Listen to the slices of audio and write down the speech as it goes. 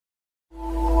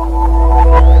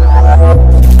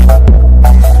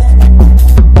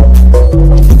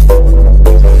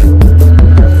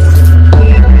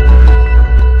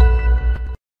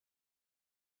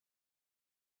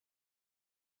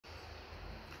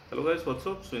Hello guys, what's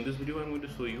up? So in this video I'm going to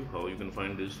show you how you can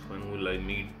find this when will I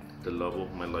meet the love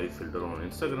of my life filter on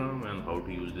Instagram and how to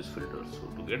use this filter. So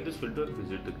to get this filter,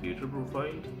 visit the creator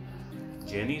profile.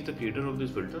 Jenny is the creator of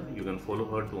this filter. You can follow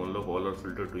her to unlock all her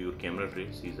filter to your camera tray.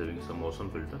 She's having some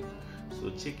awesome filter.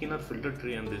 So check in her filter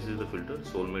tray and this is the filter,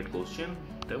 soulmate question.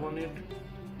 Tap on it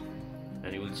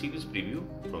and you will see this preview.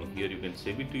 From here you can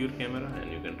save it to your camera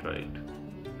and you can try it.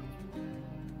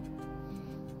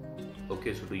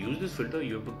 Okay, so to use this filter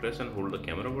you have to press and hold the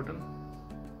camera button.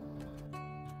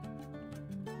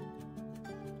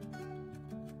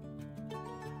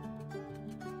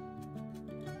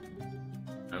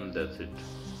 And that's it.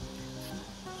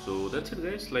 So that's it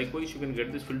guys. Likewise you can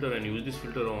get this filter and use this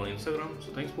filter on Instagram.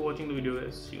 So thanks for watching the video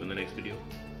guys. See you in the next video.